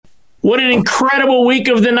What an incredible week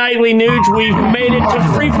of the Nightly Nuge. We've made it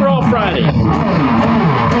to Free For All Friday.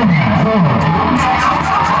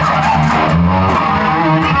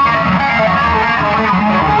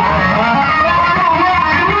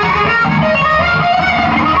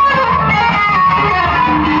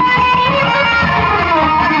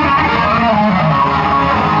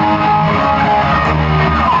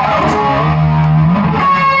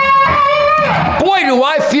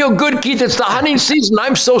 Feel good, Keith. It's the hunting season.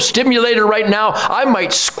 I'm so stimulated right now. I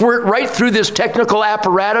might squirt right through this technical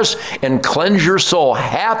apparatus and cleanse your soul.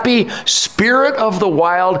 Happy Spirit of the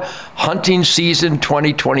Wild hunting season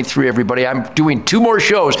 2023, everybody. I'm doing 2 more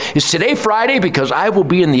shows. Is today Friday? Because I will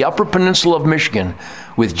be in the Upper Peninsula of Michigan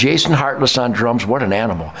with Jason Hartless on drums. What an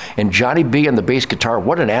animal. And Johnny B on the bass guitar.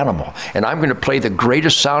 What an animal. And I'm going to play the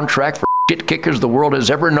greatest soundtrack for shit kickers the world has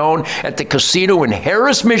ever known at the casino in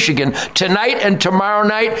Harris, Michigan, tonight and tomorrow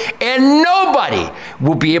night, and nobody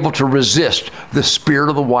will be able to resist the Spirit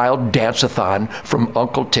of the Wild dance-a-thon from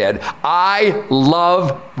Uncle Ted. I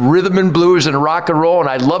love rhythm and blues and rock and roll, and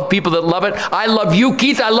I love people that love it. I love you,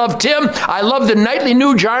 Keith. I love Tim. I love the Nightly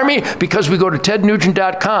Nuge Army, because we go to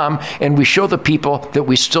tednugent.com and we show the people that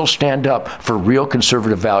we still stand up for real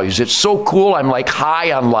conservative values. It's so cool. I'm like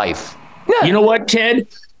high on life. Yeah. You know what, Ted?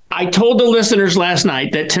 I told the listeners last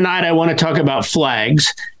night that tonight I want to talk about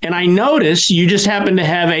flags, and I noticed you just happen to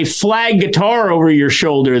have a flag guitar over your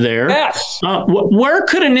shoulder there. Yes. Where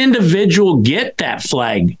could an individual get that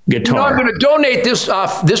flag guitar? You know, I'm going to donate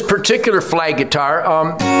this particular flag guitar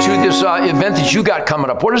to this event that you got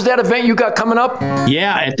coming up. What is that event you got coming up?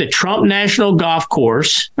 Yeah, at the Trump National Golf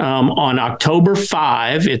Course on October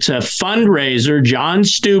 5. It's a fundraiser. John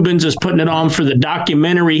Steubens is putting it on for the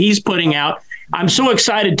documentary he's putting out. I'm so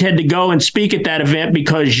excited, Ted, to go and speak at that event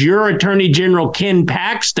because your Attorney General, Ken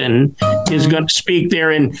Paxton, is going to speak there.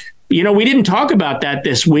 And, you know, we didn't talk about that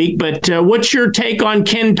this week, but what's your take on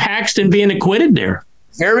Ken Paxton being acquitted there?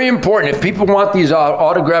 Very important. If people want these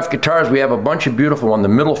autographed guitars, we have a bunch of beautiful ones. The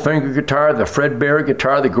middle finger guitar, the Fred Bear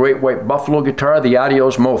guitar, the Great White Buffalo guitar, the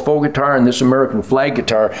Adios Mofo guitar, and this American flag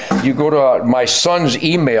guitar. You go to my son's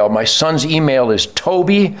email. My son's email is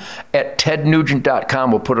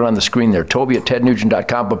toby@tednugent.com. We'll put it on the screen there,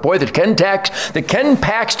 toby@tednugent.com. But boy, the Ken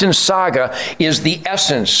Paxton saga is the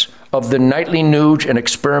essence of the Nightly Nuge and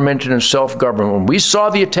experimenting in self-government. When we saw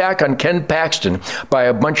the attack on Ken Paxton by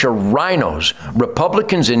a bunch of rhinos,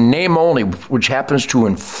 Republicans in name only, which happens to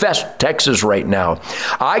infest Texas right now,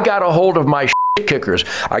 I got a hold of my shit kickers.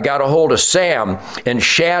 I got a hold of Sam and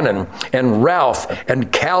Shannon and Ralph and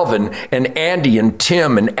Calvin and Andy and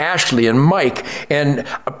Tim and Ashley and Mike and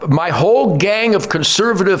my whole gang of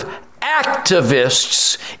conservative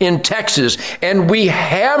activists in Texas, and we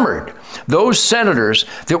hammered those senators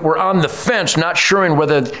that were on the fence, not sure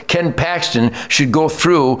whether Ken Paxton should go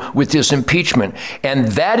through with this impeachment. And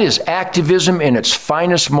that is activism in its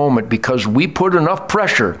finest moment, because we put enough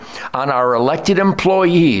pressure on our elected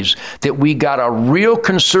employees that we got a real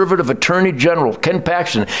conservative Attorney General, Ken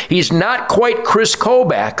Paxton. He's not quite Chris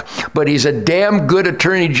Kobach, but he's a damn good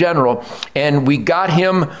Attorney General, and we got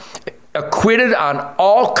him acquitted on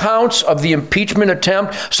all counts of the impeachment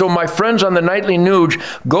attempt. So my friends on the Nightly Nuge,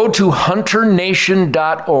 go to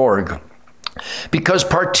hunternation.org, because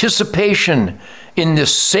participation in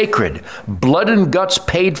this sacred, blood and guts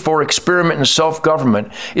paid for experiment in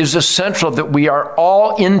self-government is essential. That we are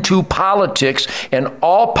all into politics, and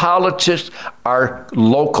all politics are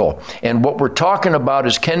local. And what we're talking about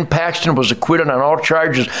is Ken Paxton was acquitted on all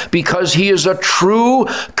charges because he is a true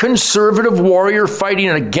conservative warrior fighting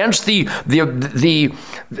against the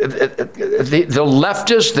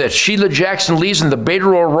leftists, the Sheila Jackson Lees and the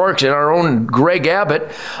Beto O'Rourke's and our own Greg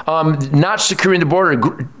Abbott, not securing the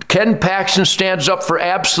border. Ken Paxton stands up for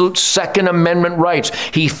absolute Second Amendment rights.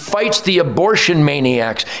 He fights the abortion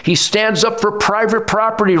maniacs. He stands up for private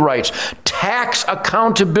property rights, tax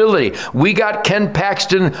accountability. We got Ken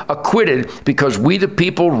Paxton acquitted because we the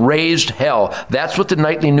people raised hell. That's what the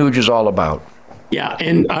Nightly Nuge is all about. Yeah,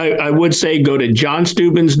 and I would say go to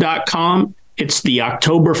johnsteubens.com. It's the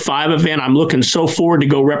October 5 event. I'm looking so forward to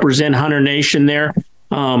go represent Hunter Nation there.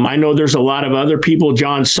 I know there's a lot of other people.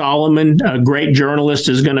 John Solomon, a great journalist,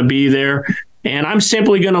 is going to be there. And I'm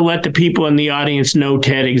simply going to let the people in the audience know,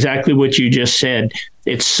 Ted, exactly what you just said.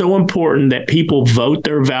 It's so important that people vote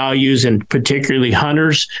their values, and particularly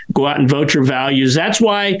hunters, go out and vote your values. That's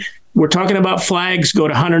why we're talking about flags. Go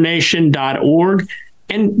to hunternation.org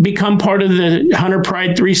and become part of the Hunter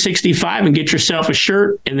Pride 365 and get yourself a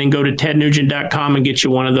shirt, and then go to tednugent.com and get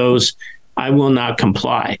you one of those. I will not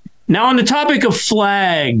comply. Now, on the topic of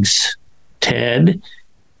flags, Ted,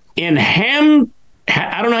 in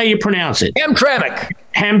I don't know how you pronounce it.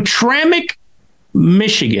 Hamtramck,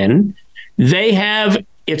 Michigan.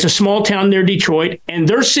 It's a small town near Detroit, and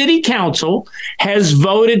their city council has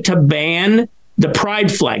voted to ban the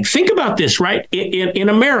pride flag. Think about this, right? In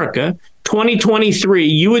America, 2023,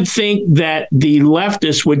 you would think that the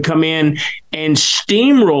leftists would come in and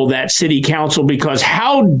steamroll that city council, because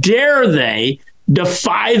how dare they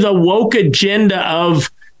defy the woke agenda of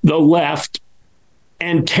the left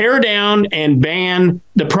and tear down and ban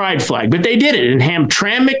the pride flag. But they did it in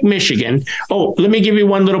Hamtramck, Michigan. Oh, let me give you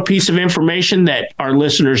one little piece of information that our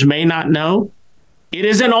listeners may not know. It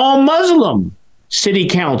is an all-Muslim city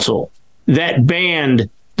council that banned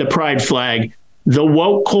the pride flag. The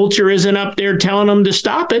woke culture isn't up there telling them to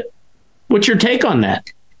stop it. What's your take on that?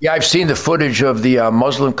 Yeah, I've seen the footage of the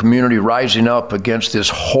Muslim community rising up against this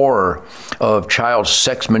horror of child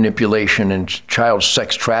sex manipulation and child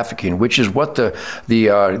sex trafficking, which is what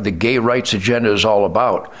the gay rights agenda is all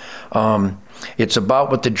about. It's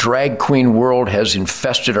about what the drag queen world has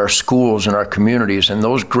infested our schools and our communities. And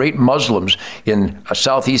those great Muslims in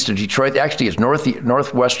southeast of Detroit, actually it's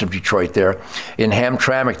northwest of Detroit there, in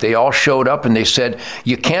Hamtramck, they all showed up and they said,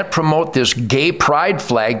 you can't promote this gay pride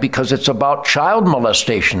flag because it's about child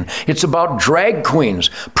molestation. It's about drag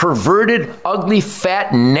queens, perverted, ugly,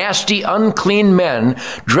 fat, nasty, unclean men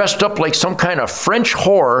dressed up like some kind of French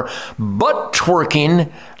whore, butt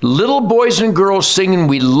twerking, little boys and girls singing,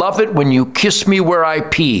 "We love it when you kiss me where I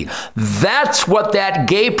pee." That's what that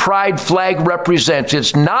gay pride flag represents.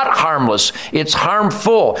 It's not harmless. It's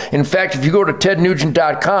harmful. In fact, if you go to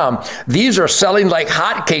tednugent.com, these are selling like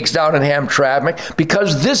hotcakes down in Hamtramck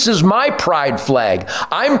because this is my pride flag.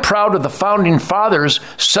 I'm proud of the Founding Fathers'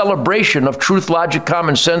 celebration of truth, logic,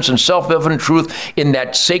 common sense, and self-evident truth in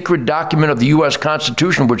that sacred document of the U.S.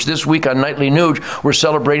 Constitution, which this week on Nightly Nuge, we're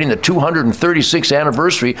celebrating the 236th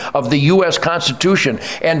anniversary of the U.S. Constitution.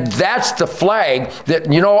 And that's the flag that,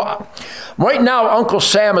 right now, Uncle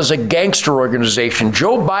Sam is a gangster organization.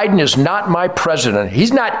 Joe Biden is not my president.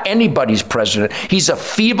 He's not anybody's president. He's a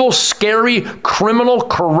feeble, scary, criminal,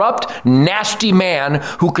 corrupt, nasty man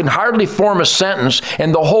who can hardly form a sentence.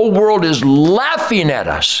 And the whole world is laughing at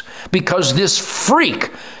us because this freak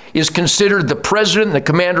is considered the president and the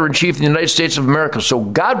commander-in-chief of the United States of America. So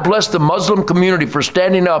God bless the Muslim community for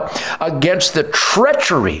standing up against the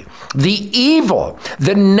treachery, the evil,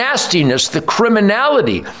 the nastiness, the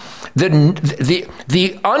criminality,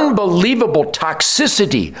 the unbelievable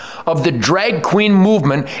toxicity of the drag queen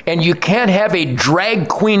movement. And you can't have a drag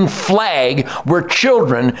queen flag where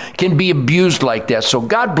children can be abused like that. So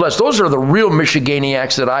God bless. Those are the real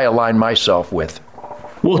Michiganiacs that I align myself with.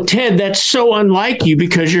 Well, Ted, that's so unlike you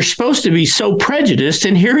because you're supposed to be so prejudiced,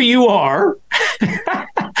 and here you are.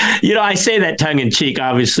 I say that tongue in cheek,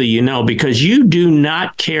 obviously, because you do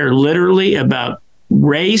not care literally about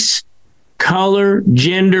race, color,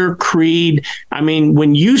 gender, creed. I mean,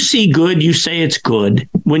 when you see good, you say it's good.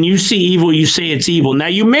 When you see evil, you say it's evil. Now,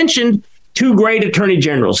 you mentioned two great attorney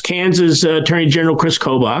generals, Kansas Attorney General Chris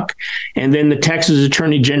Kobach, and then the Texas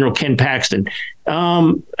Attorney General Ken Paxton.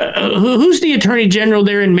 Who's the Attorney General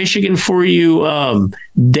there in Michigan for you?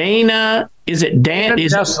 Dana? Is it Dan?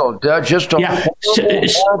 Just a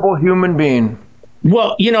horrible human being.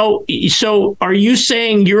 Well, so are you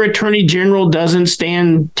saying your Attorney General doesn't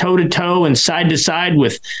stand toe-to-toe and side-to-side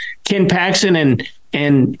with Ken Paxton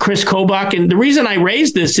and Chris Kobach? And the reason I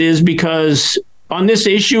raise this is because on this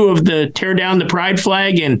issue of the tear down the pride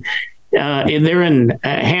flag and they're in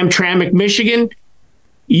Hamtramck, Michigan,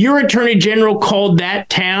 your Attorney General called that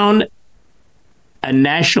town a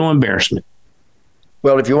national embarrassment.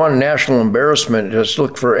 Well, if you want a national embarrassment, just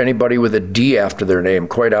look for anybody with a D after their name,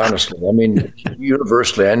 quite honestly. I mean,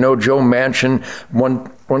 universally. I know Joe Manchin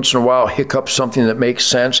once in a while hiccups something that makes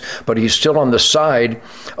sense, but he's still on the side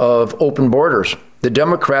of open borders. The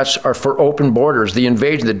Democrats are for open borders. The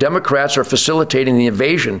invasion. The Democrats are facilitating the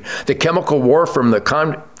invasion. The chemical war from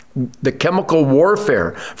the chemical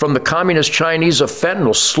warfare from the communist Chinese of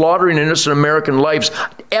fentanyl, slaughtering innocent American lives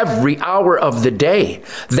every hour of the day.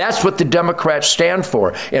 That's what the Democrats stand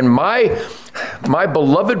for. And my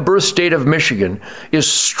beloved birth state of Michigan is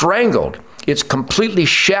strangled. It's completely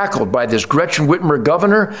shackled by this Gretchen Whitmer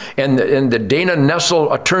governor and the Dana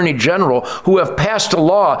Nessel attorney general, who have passed a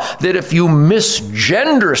law that if you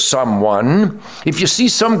misgender someone, if you see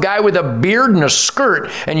some guy with a beard and a skirt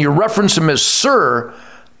and you reference him as sir,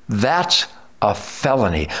 that's a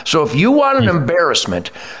felony. So if you want an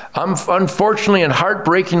embarrassment, unfortunately and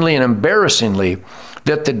heartbreakingly and embarrassingly,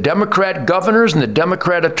 that the Democrat governors and the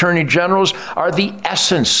Democrat attorney generals are the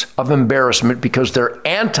essence of embarrassment because they're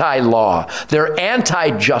anti-law, they're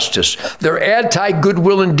anti-justice, they're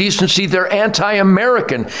anti-goodwill and decency, they're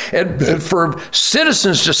anti-American. And for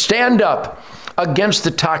citizens to stand up against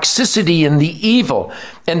the toxicity and the evil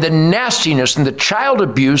and the nastiness and the child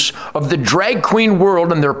abuse of the drag queen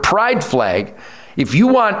world and their pride flag, if you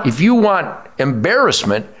want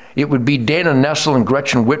embarrassment, it would be Dana Nessel and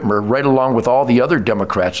Gretchen Whitmer, right along with all the other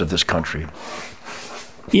Democrats of this country.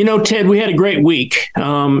 You know, Ted, we had a great week.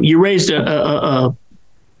 You raised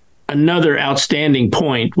another outstanding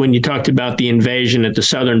point when you talked about the invasion at the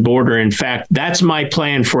southern border. In fact, that's my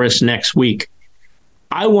plan for us next week.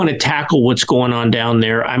 I want to tackle what's going on down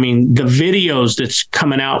there. I mean, the videos that's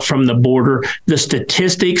coming out from the border, the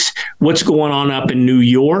statistics, what's going on up in New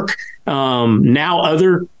York. Now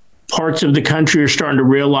other parts of the country are starting to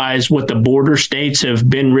realize what the border states have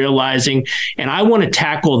been realizing. And I want to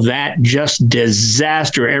tackle that just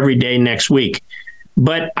disaster every day next week.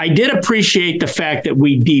 But I did appreciate the fact that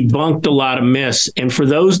we debunked a lot of myths. And for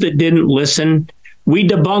those that didn't listen, we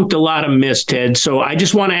debunked a lot of myths, Ted. So I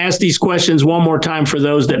just want to ask these questions one more time for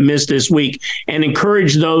those that missed this week and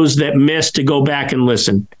encourage those that missed to go back and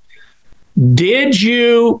listen. Did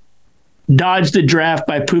you dodge the draft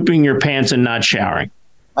by pooping your pants and not showering?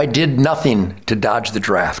 I did nothing to dodge the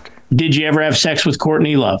draft. Did you ever have sex with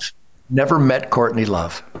Courtney Love? Never met Courtney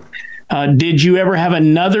Love. Did you ever have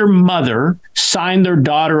another mother sign their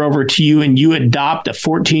daughter over to you and you adopt a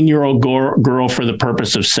 14-year-old girl for the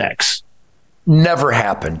purpose of sex? Never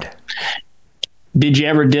happened. Did you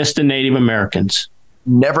ever diss the Native Americans?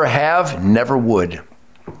 Never have, never would.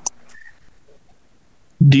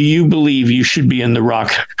 Do you believe you should be in the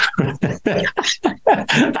rock?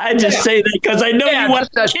 I just say that because I know you want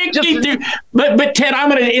to kick me through. But Ted, I'm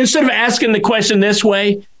going to, instead of asking the question this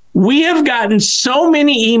way, we have gotten so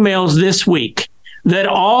many emails this week that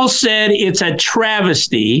all said it's a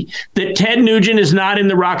travesty that Ted Nugent is not in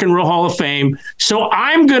the Rock and Roll Hall of Fame. So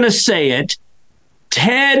I'm going to say it.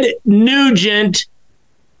 Ted Nugent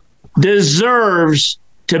deserves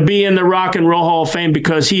to be in the Rock and Roll Hall of Fame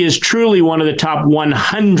because he is truly one of the top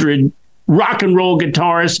 100 rock and roll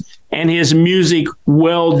guitarists, and his music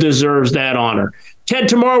well deserves that honor. Ted,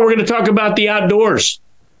 tomorrow we're going to talk about the outdoors.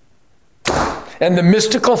 And the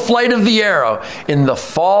mystical flight of the arrow in the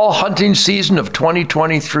fall hunting season of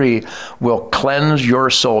 2023 will cleanse your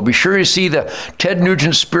soul. Be sure you see the Ted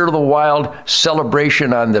Nugent Spirit of the Wild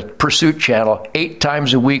celebration on the Pursuit channel 8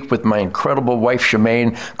 times a week with my incredible wife,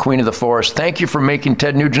 Shemaine, Queen of the Forest. Thank you for making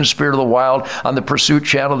Ted Nugent Spirit of the Wild on the Pursuit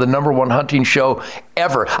channel the #1 hunting show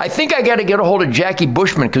ever. I think I got to get a hold of Jackie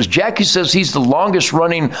Bushman because Jackie says he's the longest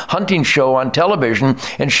running hunting show on television.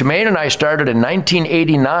 And Shemaine and I started in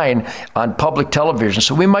 1989 on public television.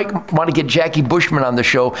 So we might want to get Jackie Bushman on the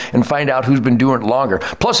show and find out who's been doing it longer.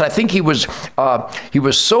 Plus, I think he was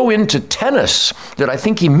so into tennis that I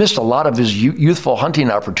think he missed a lot of his youthful hunting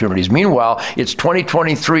opportunities. Meanwhile, it's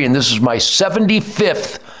 2023 and this is my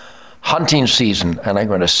 75th hunting season, and I'm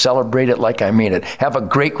going to celebrate it like I mean it. Have a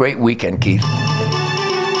great, great weekend, Keith.